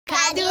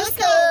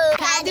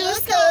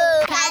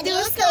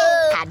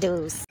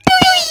KADUSKO.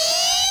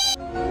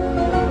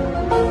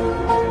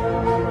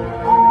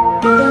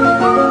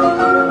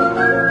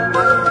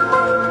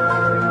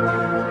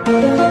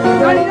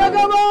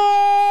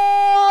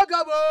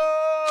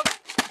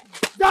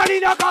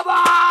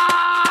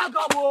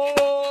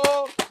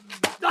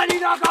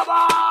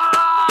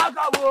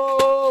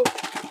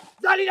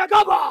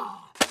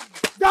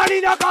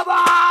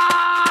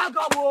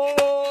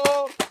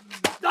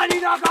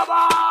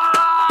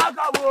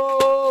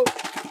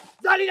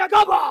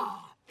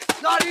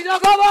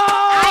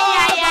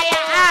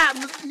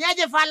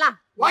 Niaje fala?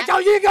 Wacha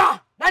ujinga!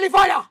 Nani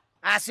fala?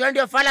 Sio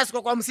ndio fala,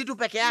 siko kwa msitu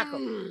peke yako.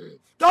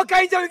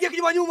 Toka nje uingie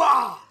kinyume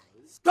nyuma.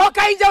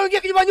 Toka nje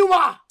uingie kinyume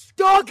nyuma.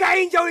 Toka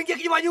nje uingie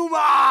kinyume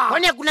nyuma.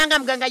 Kwani hakunanga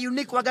mganga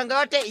unique, waganga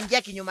wote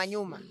ingia kinyuma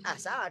nyuma.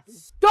 Sawa tu.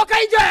 Toka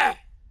nje.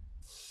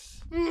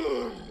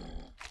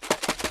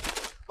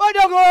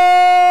 Madogo!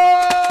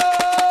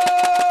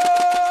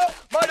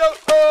 Madogo!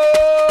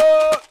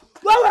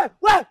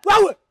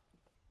 Wewe!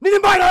 Nini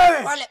mbaya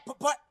wewe? Pole.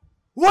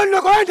 Wewe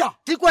unakoenda?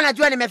 Sikuwa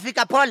najua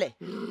nimefika, pole.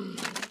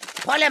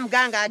 Pole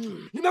mganga aje.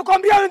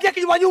 Nimekwambia uingie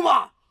kinyume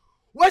nyuma.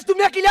 Wewe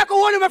tumia akili yako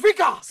uone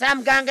umefika. Sasa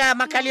mganga,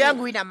 makali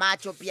yangu ina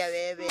macho pia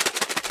wewe.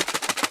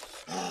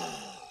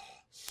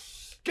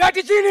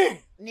 Keti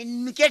chini.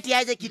 Niketi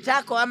aje,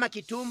 kitako ama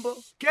kitumbo?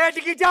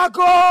 Keti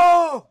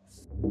kitako.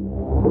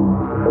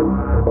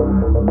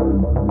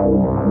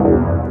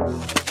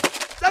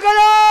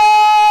 Sagala!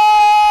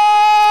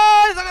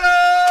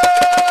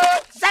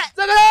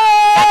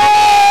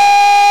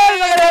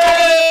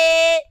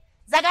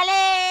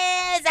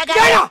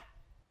 Jaya!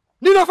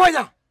 Nini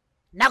unafanya?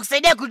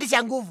 Nakusaidia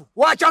kurudisha nguvu.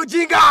 Wacha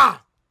ujinga.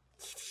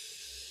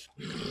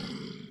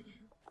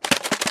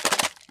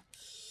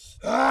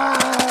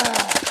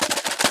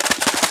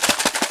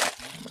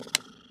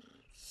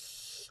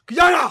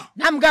 Kijana!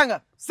 Na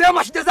mganga,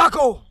 sema shida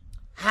zako.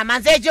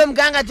 Manze jo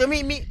mganga jo,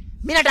 mimi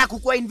nataka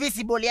kukuwa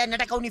invisible, yani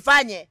nataka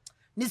unifanye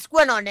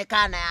nisikuwe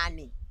naonekana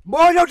yani.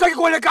 Mbona hutaki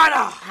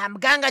kuonekana?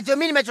 Mganga jo,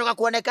 mimi nimechoka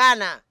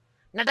kuonekana.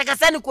 Nataka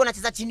sana kuona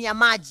cheza chini ya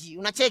maji,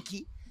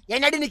 unacheki?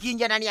 Yani hadi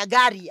nikiingia ndani ya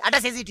gari,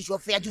 hata siwezi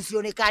tushofea juu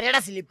sionekane,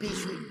 hata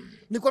silipishwi.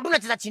 Niko tu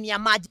nacheza chini ya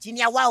maji, chini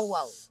ya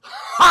wow.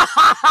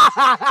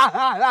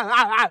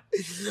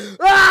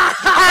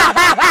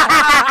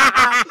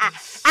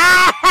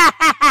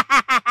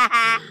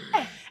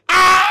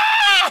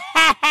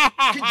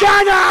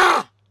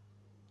 Kijana!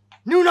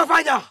 Ni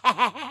unafanya?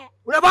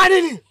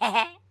 Unafanya nini?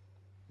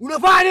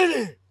 Unafanya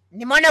nini?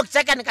 Nimeona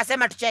kucheka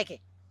nikasema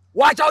tucheke.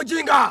 Wacha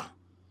ujinga.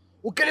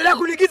 Ukiendelea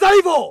kunigiza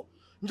hivyo,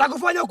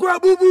 nitakufanya kuwa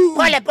bubu.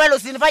 Pole,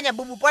 usinifanye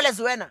bubu. Pole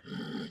Zuena.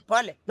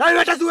 Pole. Nani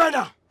leta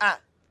Zuena?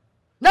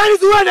 Nani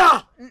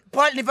Zuena?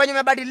 Pole, nifanye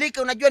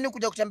mabadilike, unajua ni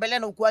kuja kutembelea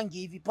na ukuangi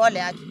hivi. Pole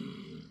haki.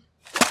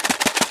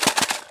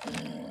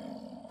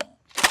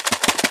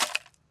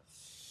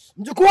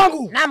 Mjukuu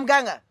wangu. Na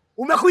mganga.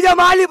 Umekuja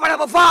mahali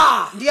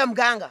panapofaa. Ndio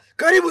mganga.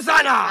 Karibu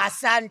sana.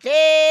 Asante.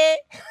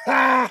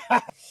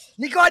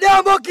 Niko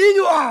dambo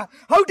kinywa,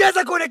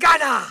 hautaweza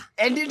kuonekana.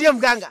 Ndio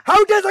mganga.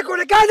 Hautaweza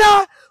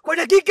kuonekana kwa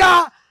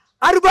dakika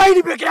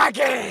 40 peke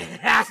yake.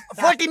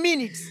 40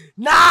 minutes.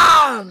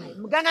 Naam.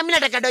 Mganga, mimi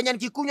nataka donya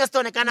nikikunywa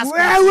sitaonekana siku.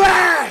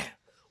 Wewe!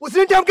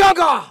 Usinite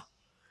mganga.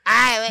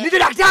 Wewe. Nite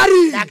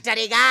daktari.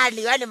 Daktari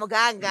gani? Wewe ni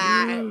mganga.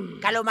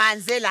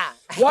 Kalomanzela.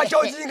 Wacha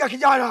ujinga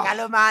kijana.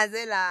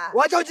 Kalomanzela.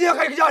 Wacha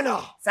ujinga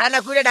kijana.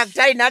 Sana kule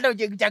daktari na hata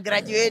uje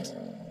graduate.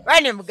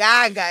 Wewe ni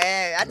mganga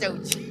hata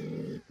uje.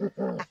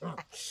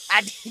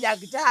 Ati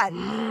daktari.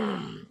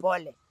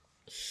 Pole.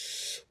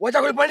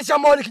 Wacha kunipandisha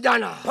mori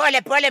kijana.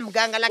 Pole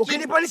mganga, lakini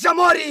ukinipandisha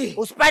mori,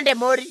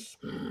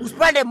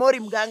 usipande mori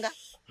mganga.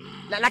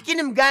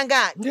 Lakini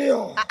mganga,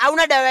 ndio.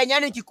 Hauna dawa ya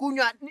nyani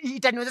ukikunywa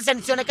itaniwezesha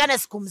nisionekane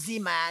siku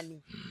mzima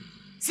yani.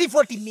 Si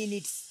 40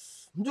 minutes.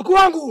 Mjukuu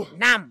wangu.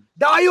 Naam.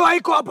 Dawa hiyo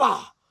haiko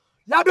hapa.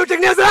 Labda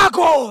utengeneze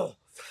yako.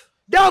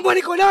 Dawa ambayo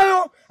niko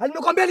nayo,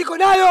 nimekwambia niko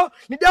nayo,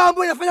 ni dawa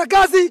ambayo inafanya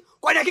kazi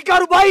kwa dakika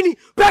 40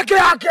 peke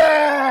yake.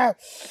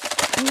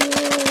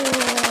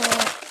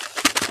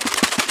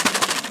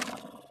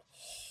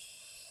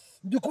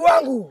 Mjukuu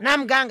wangu. Na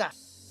mganga.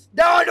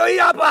 Dawa ndio hii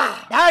hapa.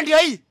 Dawa ndio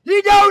hii.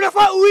 Hii dawa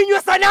unafaa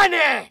uinywe saa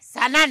 8.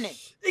 Saa 8.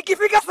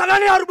 Ikifika saa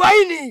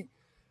 8:40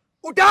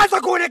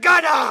 utaanza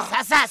kuonekana.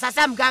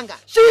 Sasa mganga.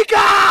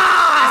 Shika!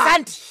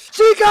 Asante.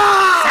 Shika!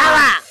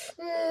 Sawa.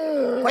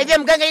 Kwa hivyo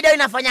mganga, hii dawa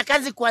inafanya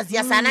kazi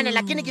kuanzia saa 8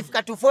 lakini ikifika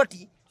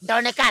 2:40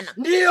 ndaonekana.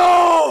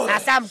 Ndio.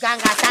 Sasa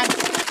mganga, asante.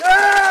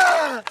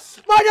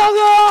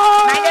 Madogo!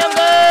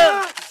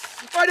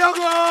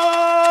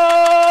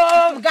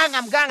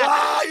 Mganga.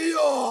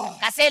 Hiyo.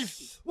 Ka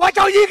selfie.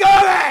 Wacha ujinga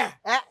wewe.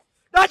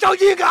 Wacha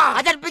ujinga.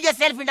 Acha tupige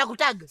selfie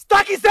ndakutag.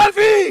 Staki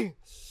selfie.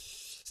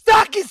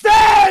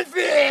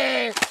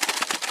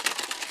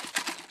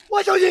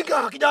 Wacha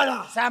ujinga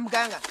kijana. Sasa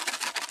mganga.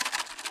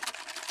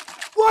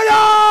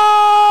 Wala!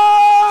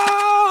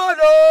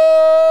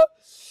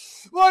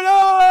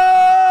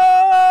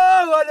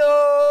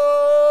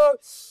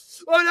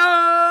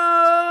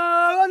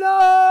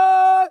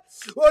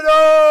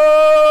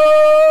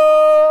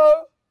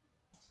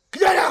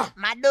 Kijana!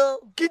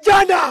 Mado.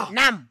 Kijana!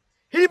 Naam.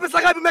 Hii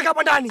pesa ngapi umeweka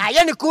hapa ndani?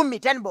 Hiyo ni 10,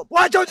 10 bob.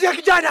 Wacha ujinga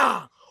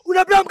kijana.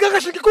 Unapea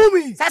mganga shilingi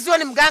 10. Sasa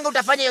wewe ni mganga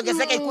utafanya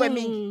iongezeke ikuwe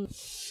mingi.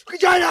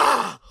 Kijana,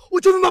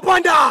 uchumi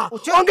mapanda.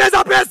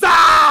 Ongeza pesa.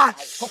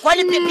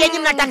 Kwani pia nyinyi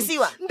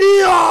mnataksiwa?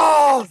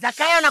 Ndio.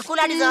 Zakayo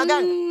nakula hadi za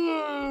waganga.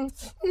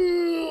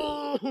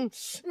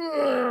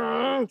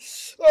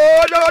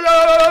 Oh la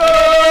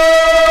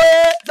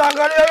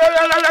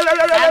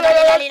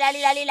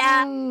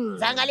la.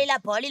 Zangalila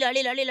poli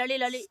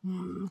loli.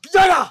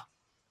 Kijana,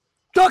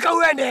 toka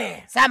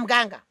uende. Sasa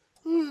mganga.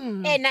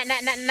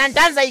 Na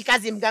ndanza hii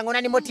kazi mganga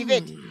unani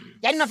motivate.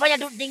 Yaani unafanya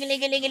tu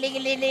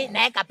dingilingi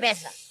naeka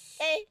pesa.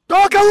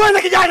 Toka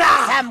uende kijana.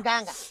 Sasa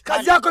mganga.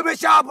 Kazi yako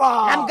imesha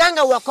hapa. Na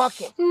mganga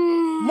uokoke.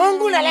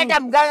 Mungu naleta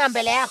mganga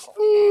mbele yako.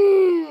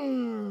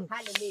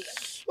 Hallelujah.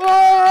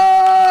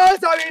 Oh,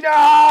 Sabina.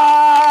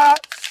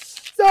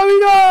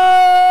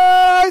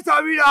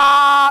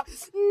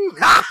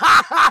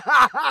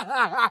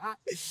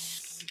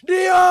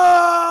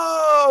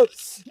 Dio.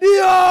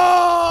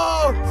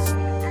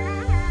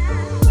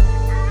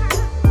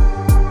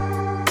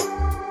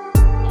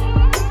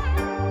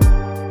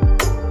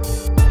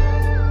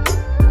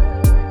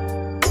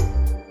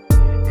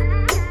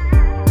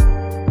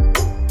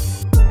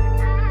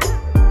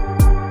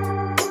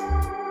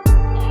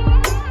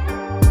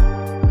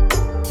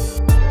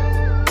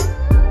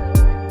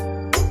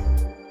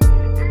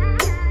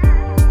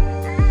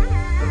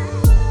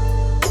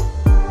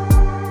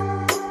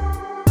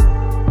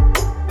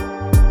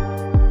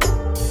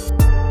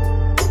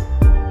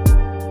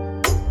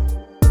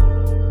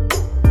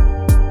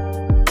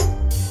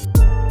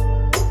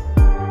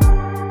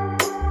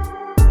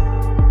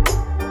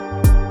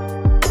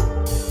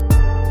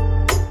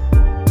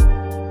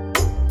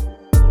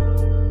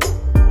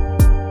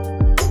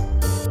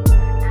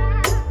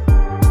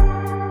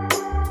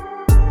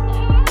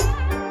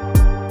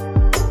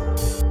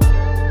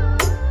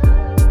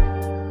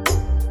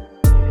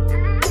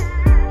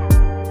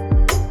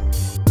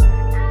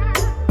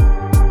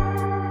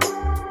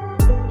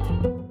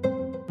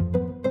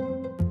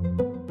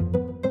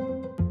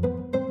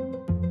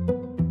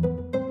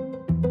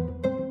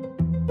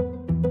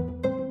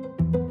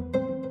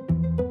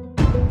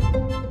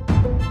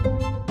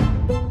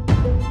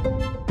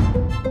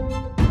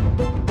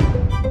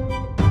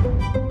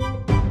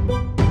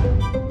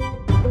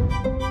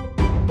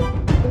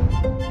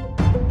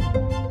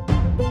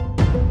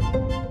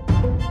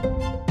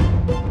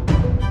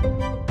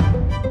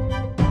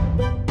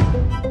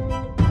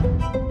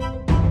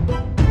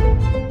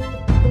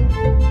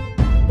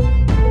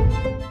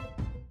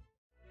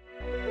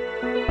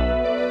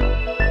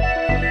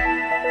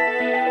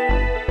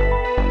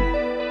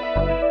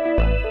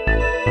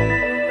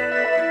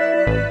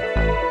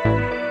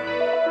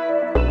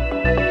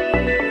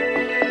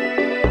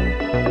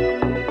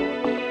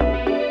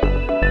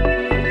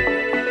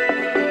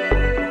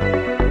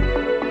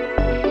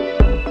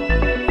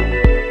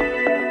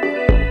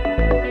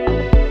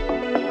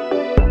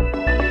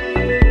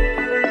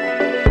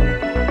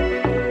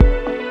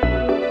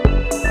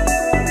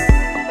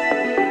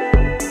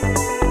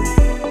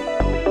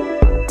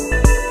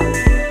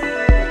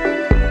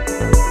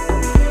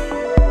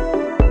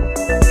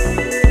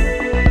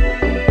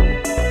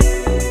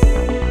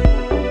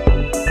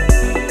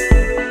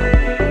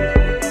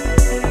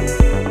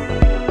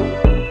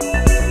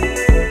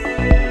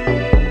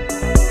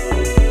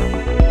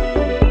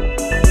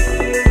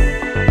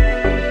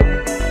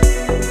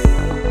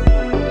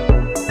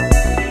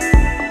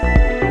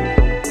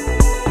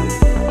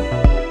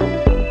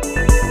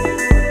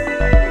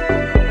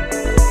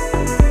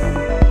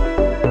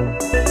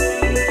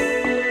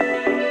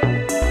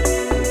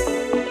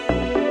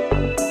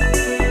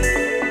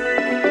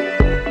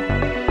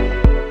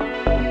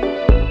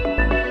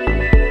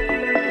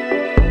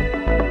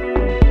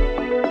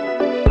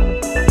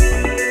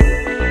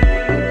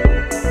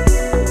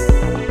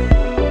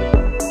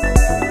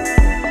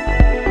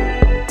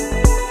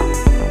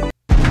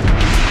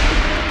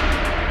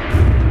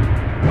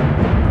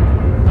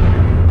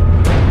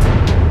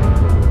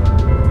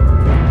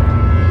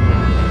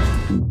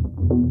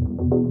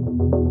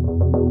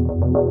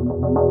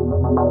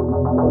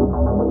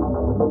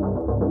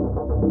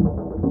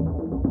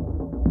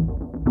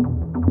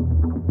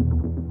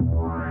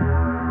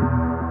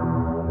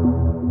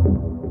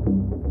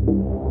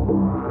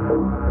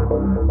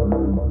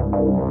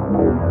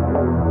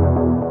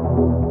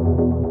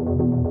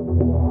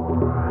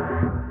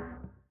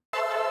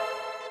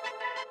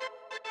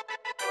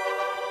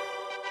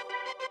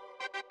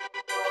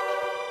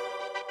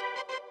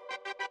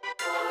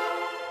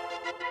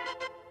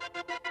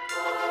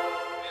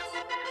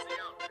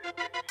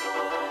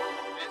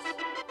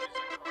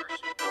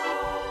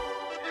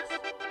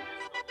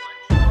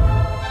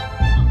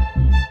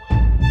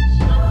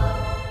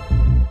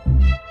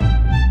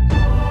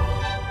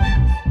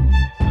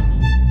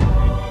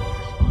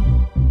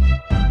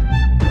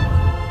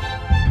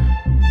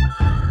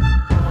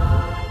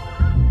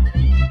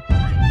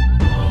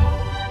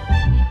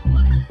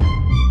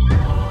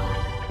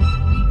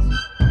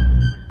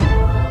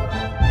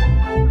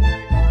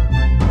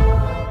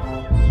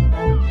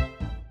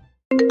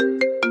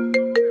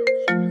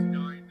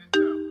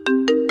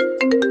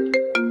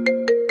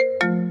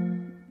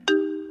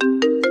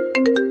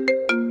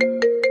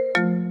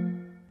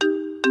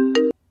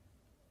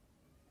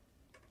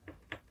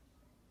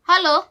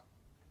 Hello?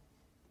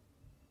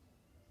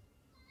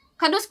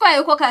 KADUSKO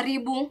yuko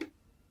karibu.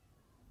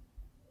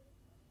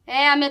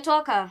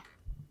 Ametoka.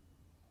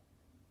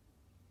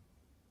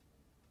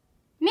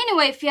 Mimi ni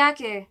wife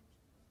yake.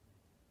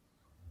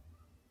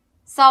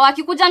 Sawa,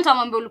 akikuja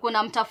nitamwambia ulikuwa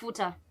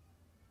unamtafuta.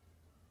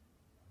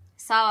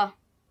 Sawa.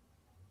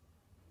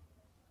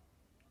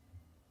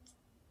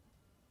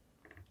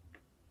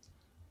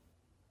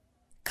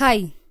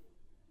 Kai.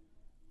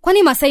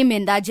 Kwani masaa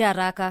imeendaje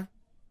haraka?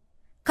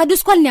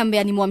 KADUSKO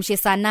aliniambia nimwamshe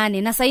saa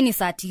 8 na sasa ni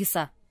saa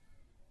 9.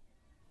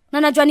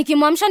 Na najua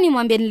nikimwamsha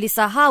nimwambie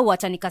nilisahau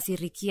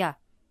atanikasirikia.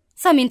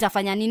 Sasa mimi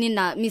nitafanya nini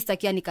na Mr.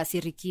 Kia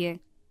nikasirikie?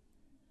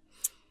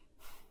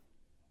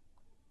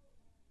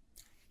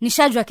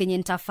 Nishajua kenye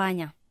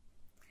nitafanya.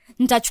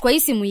 Nitachukua hii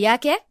simu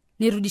yake,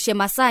 nirudishe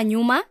masaa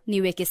nyuma,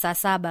 niweke saa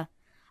 7.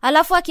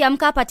 Alafu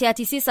akiamka apate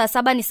ati si saa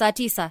 7 ni saa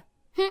 9.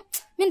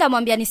 Mimi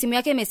ndamwambia ni simu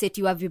yake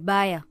imesetiwa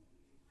vibaya.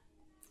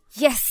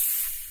 Yes.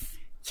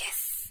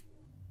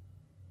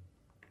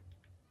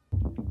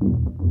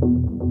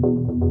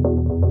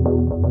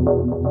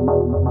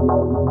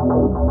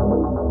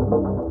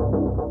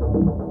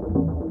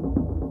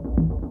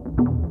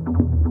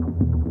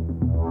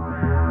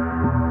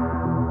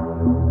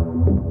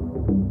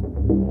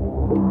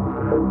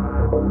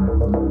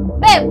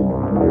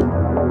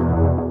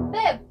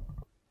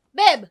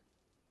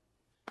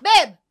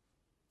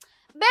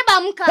 Babe,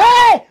 amka.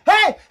 Hey!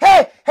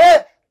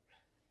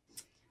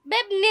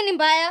 Babe, nini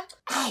mbaya?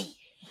 Ai.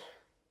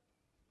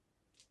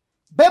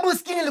 Bebu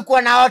skini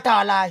nilikuwa naota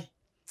walai.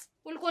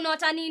 Ulikuwa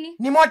unaota nini?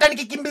 Nimeota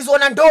nikikimbizwa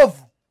na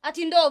ndovu.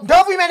 Ati ndovu?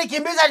 Ndovu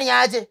imenikimbiza ni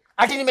aje?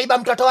 Ati nimeiba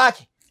mtoto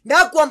wake.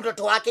 Ndakuwa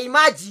mtoto wake,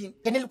 imagine.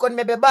 Nilikuwa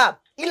nimebeba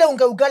ile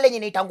ugale yenye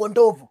inaitangwa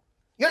ndovu.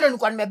 Hiyo ndio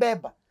nilikuwa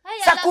nimebeba.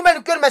 Sasa kumbe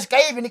nikiwa nimeshika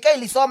hivi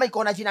nikailisoma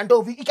iko na jina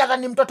ndovu,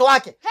 ikadhani ni mtoto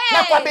wake.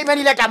 Na kwambia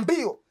imenileta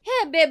mbio.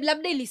 Babe,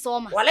 labda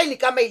ilisoma. Walai ni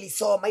kama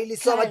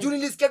ilisoma. Juu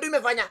nilisikia tu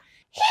imefanya.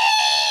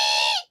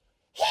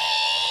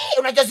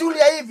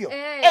 Unajazulia hivyo.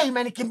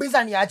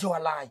 Imenikimbiza ni aje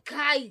walai.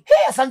 Kai.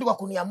 Asante kwa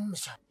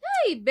kuniamsha.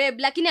 Babe,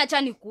 lakini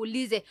acha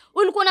nikuulize.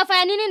 Ulikuwa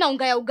unafanya nini na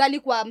unga ya ugali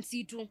kwa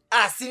msitu?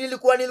 Si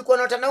nilikuwa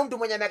naota na mtu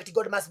mwenye ameact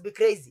God must be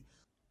crazy.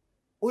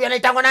 Huyu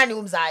anaitangwa nani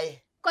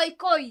umzae?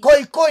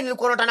 Koi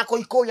nilikuwa naota na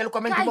koi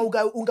alikuwa ametuma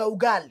unga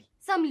ugali.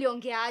 Sasa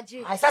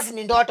mliongeaje? Sasa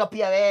ni ndoto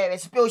pia wewe.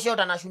 Sipio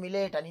ushaota na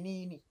shumileta ni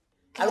nini?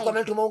 Alikuwa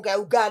ametuma unga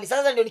ugali.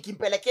 Sasa ndio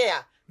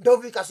nikimpelekea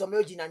ndovu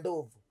ikasomea jina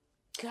ndovu.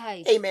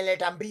 Kai.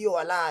 Imeleta mbio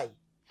walai.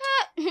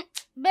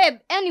 Babe,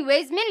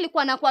 anyways, mimi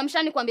nilikuwa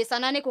nakuamsha nikwambie saa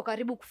 8 iko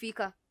karibu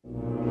kufika.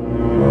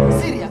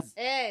 Serious?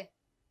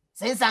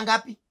 Sasa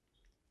ngapi?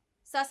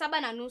 Saa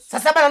 7:30. Saa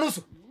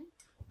 7:30?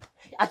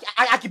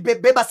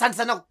 Akibeba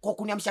sana kwa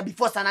kuniamsha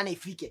before saa 8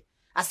 ifike.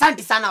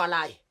 Asante sana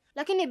walai.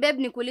 Lakini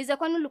babe, nikuulize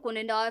kwani ulikuwa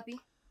unaenda wapi?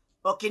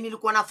 Okay,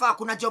 nilikuwa nafaa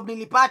kuna job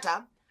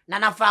nilipata na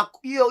nafaa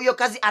hiyo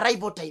kazi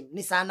arrival time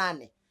ni saa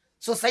 8.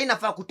 So sasa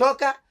nafaa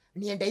kutoka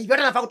niende hivyo,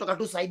 hata nafaa kutoka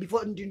tu sasa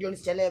before ndio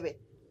nisichelewe.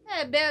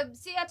 Babe,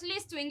 see at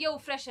least uingie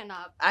ufreshen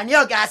up.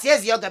 Anioga,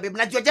 siwezi yoga babe.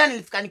 Najua jana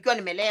nilifika nikiwa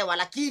nimelewa,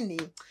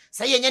 lakini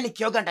sasa yenyewe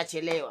nikioga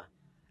nitachelewa.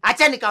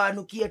 Acha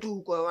nikawanukie tu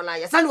huko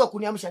walai. Asante kwa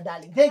kuniamsha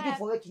darling. Thank you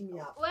for waking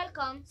me up.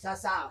 Welcome.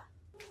 Sawa.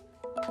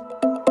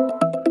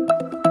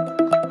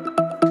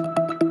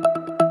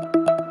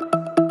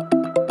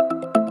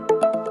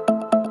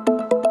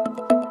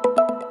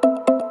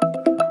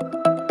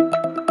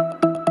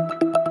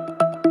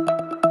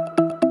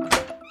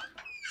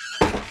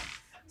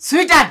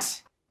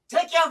 Sweetheart,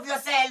 take care of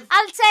yourself.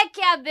 I'll take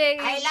care, babe.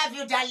 I love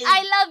you, darling.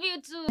 I love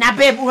you too. Na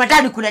babe,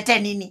 unataka nikuletee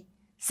nini?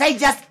 Say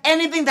just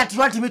anything that you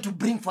want me to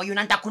bring for you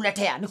na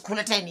nitakuletea.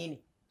 Nikuletee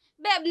nini?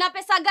 Babe, na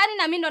pesa gani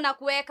na mimi ndo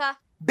nakuweka?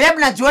 Babe,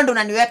 najua ndo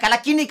unaniweka,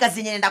 lakini kazi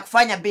yenyewe naenda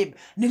kufanya babe,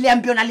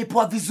 niliambiwa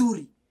nalipwa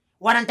vizuri.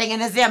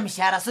 Wananitengenezea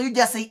mshahara. So you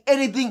just say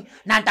anything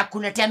na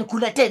nitakuletea.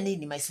 Nikuletee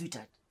nini my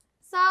sweetheart?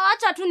 Sawa,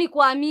 acha tu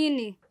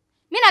nikuamini.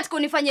 Mimi nataka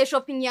unifanyie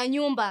shopping ya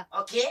nyumba.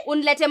 Okay.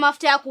 Unilete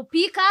mafuta ya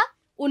kupika,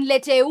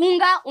 unilete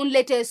unga,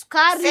 unilete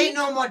sukari. Say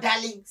no more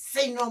darling.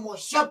 Say no more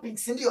shopping,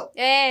 si ndio?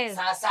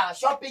 Sawa,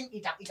 shopping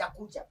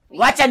itakuja.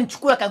 Wacha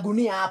nichukue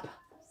kagunia hapa.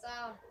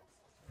 Sawa.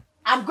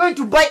 I'm going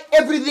to buy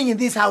everything in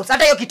this house.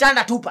 Hata hiyo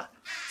kitanda tupa.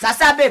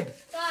 Sasa babe.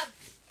 Sawa.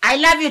 I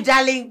love you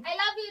darling. I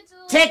love you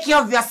too. Take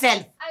care of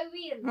yourself. I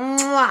will.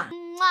 Mwah.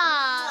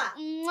 Mwah.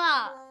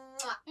 Mwah.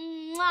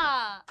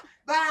 Mwah.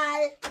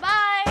 Bye.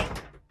 Bye.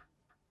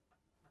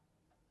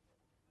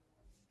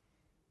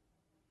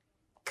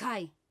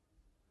 Kai.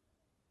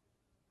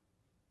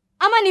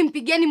 Ama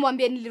nimpigeni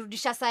mwambie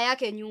nilirudisha saa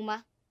yake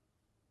nyuma.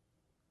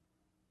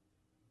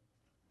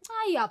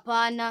 Ai,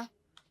 hapana.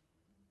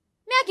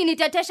 Mimi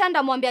akinitetesha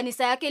ndamwambia ni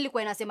saa yake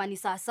ilikuwa inasema ni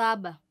saa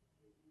 7.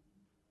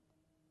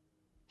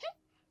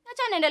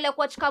 Acha niendelee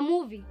kuwatch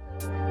movie.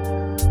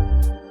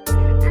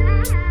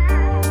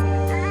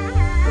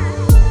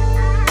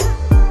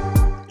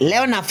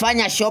 Leo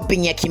nafanya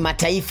shopping ya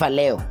kimataifa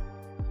leo.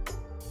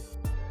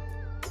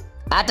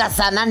 Hata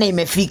saa 8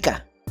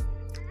 imefika.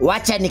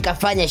 Wacha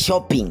nikafanye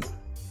shopping.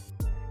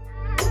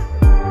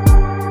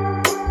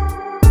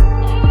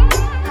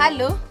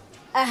 Hello.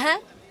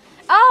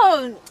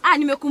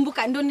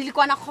 Nimekumbuka ndo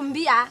nilikuwa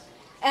nakwambia.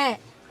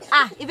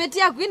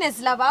 Ibetia Guinness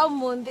la bao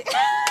mundi.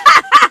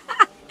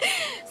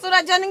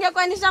 Sura jana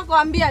ningekuwa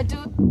nishakwambia tu.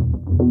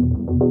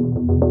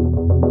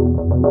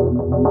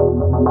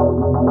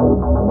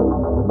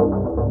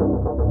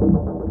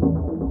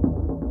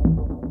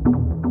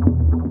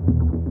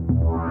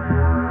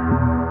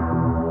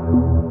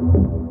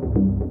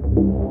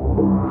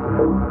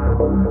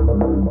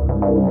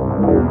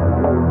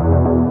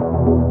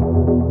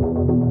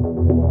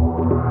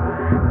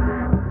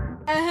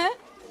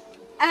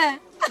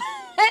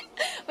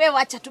 Wewe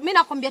wacha tu, mimi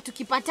nakwambia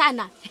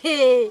tukipatana,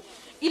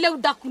 ile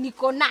udaku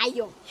niko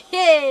nayo.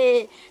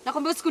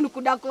 Nakwambia usiku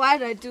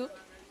nikudakuana tu.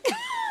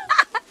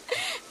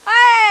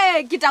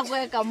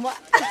 Kitakuweka mwa.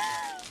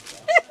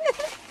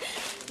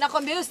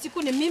 Nakwambia hiyo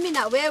siku ni mimi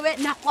na wewe,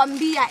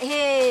 nakwambia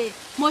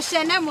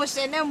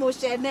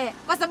moshene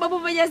kwa sababu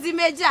venye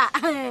zimejaa.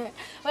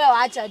 Wewe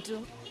wacha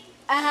tu.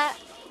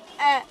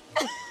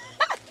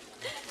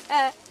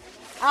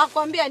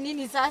 Nakwambia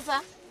nini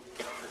sasa?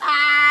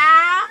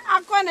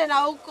 Akone na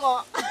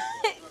huko.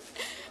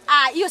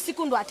 Hiyo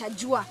siku ndo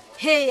atajua.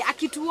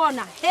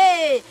 Akituona,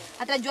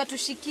 atajua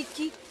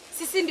tushikiki.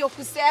 Sisi ndio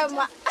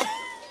kusema.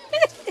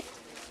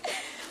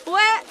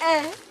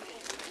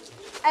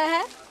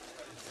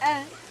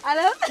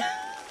 Hello?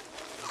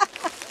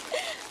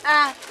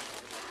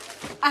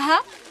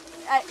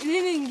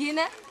 Nini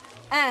ingine?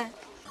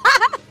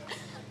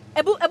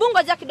 Ebu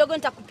ngoja kidogo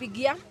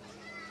nitakupigia.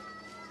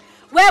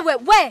 Wewe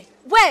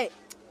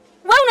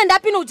unaenda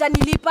wapi na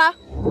hujanilipa?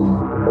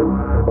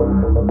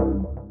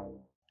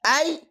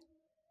 Ai,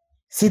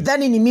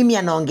 sidhani ni mimi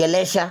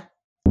anaongelesha.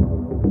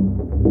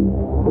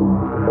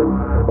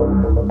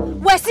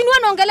 Wewe si ni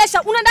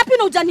anaongelesha, unaenda wapi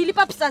na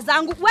hujanilipa pesa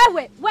zangu?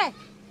 Wewe.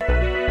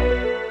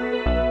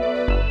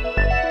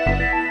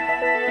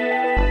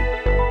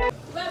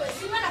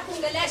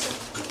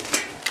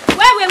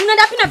 Wewe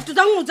unaenda wapi na vitu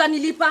zangu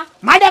hujanilipa?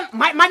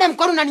 Madam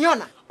kwani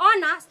unaniona?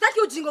 Ona,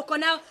 sitaki ujingo kwa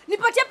nayo.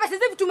 Nipatie pesa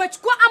hizi vitu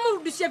umechukua ama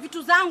urudishie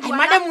vitu zangu.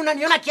 Madam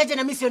unaniona kiaje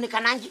na mimi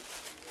sionekanangi?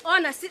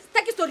 Ona,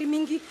 sitaki story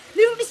mingi.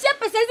 Nirudishie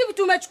pesa hizi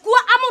vitu umechukua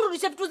ama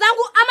urudishie vitu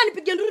zangu ama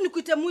nipige nduru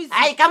nikuite mwizi.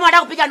 Kama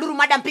unataka kupiga nduru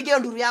madam, piga hiyo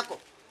nduru yako.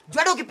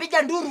 Jua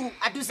ukipiga nduru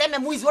atuseme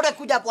mwizi wote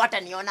kuja hapo hata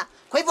niona.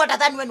 Kwa hivyo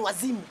watadhani wewe ni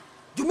wazimu.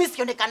 Juu mimi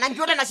sionekanangi,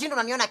 wote nashinda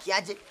unaniona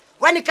kiaje?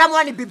 Wewe ni kama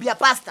wewe ni bibi ya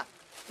pasta.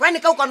 Wewe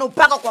nikao uko na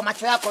upaka kwa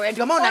macho yako wewe,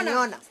 ndio maana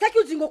unaniona. Sitaki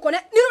ujingo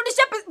kone.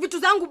 Nirudishie vitu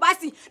zangu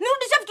basi.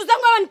 Nirudishie vitu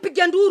zangu ama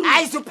nipige nduru.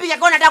 Usipige,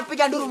 kwa unataka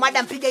kupiga nduru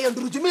madam, piga hiyo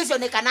nduru. Juu mimi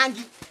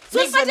sionekanangi.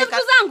 Nipatie vitu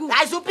zangu.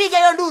 Usipige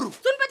hiyo nduru.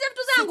 Nipatie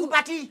vitu zangu.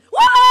 Sikupatii.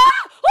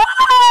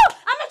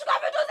 Amechukua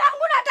vitu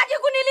zangu na hataki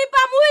kunilipa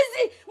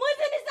mwizi.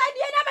 Mwizi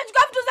nisaidie,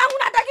 amechukua vitu zangu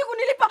na hataki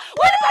kunilipa.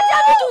 Wewe nipatie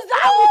vitu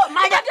zangu.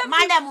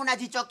 Madam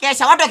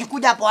unajichokesha. Watu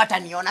wakikuja hapo hata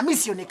niona. Mimi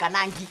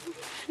sionekanangi.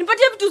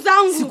 Nipatie vitu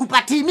zangu.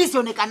 Sikupatii, mimi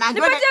sionekanangi.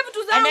 Nipatie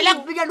vitu zangu. Endelea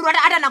kupiga nduru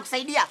hata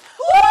nakusaidia.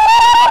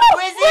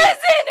 Mwizi,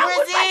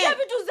 nipatie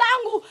vitu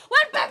zangu.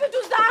 Wewe nipe vitu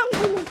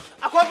zangu.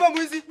 Akwapa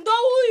mwizi? Ndo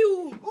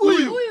huyu.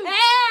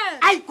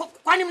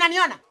 Kwani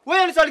mnaniona?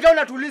 Wewe ni swali gani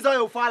unatuuliza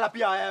wewe ufala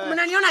pia wewe?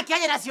 Mnaniona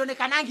kiaje na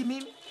sionekanangi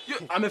mimi?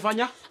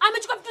 Amefanya?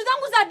 Amechukua vitu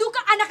zangu za duka,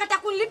 anakata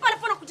kunilipa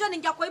alafu anakuja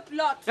ningia kwa hii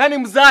plot. Yaani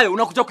mzayo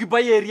unakuja kuiba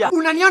hii area.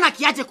 Unaniona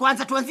kiaje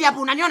kwanza? Tuanzie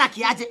hapo, unaniona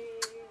kiaje?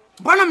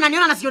 Mbona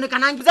mnaniona na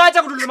sionekanangi? Mzayo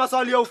acha kutuliza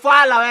maswali ya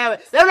ufala wewe.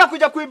 Leo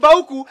unakuja kuiba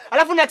huku,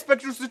 alafu una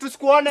expect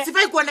tusikuone.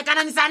 Sifai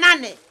kuonekana ni saa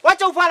 8.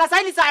 Wacha ufala,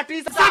 sasa ni saa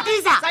 9. Saa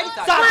 9.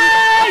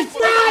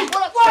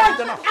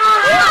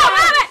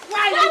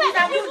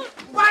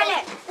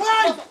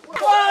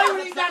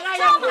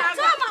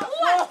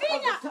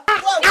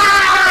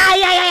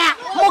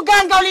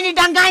 Mganga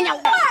ulinidanganya.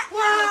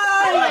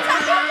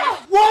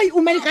 Woi,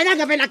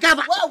 umenikanyaga vena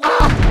kava.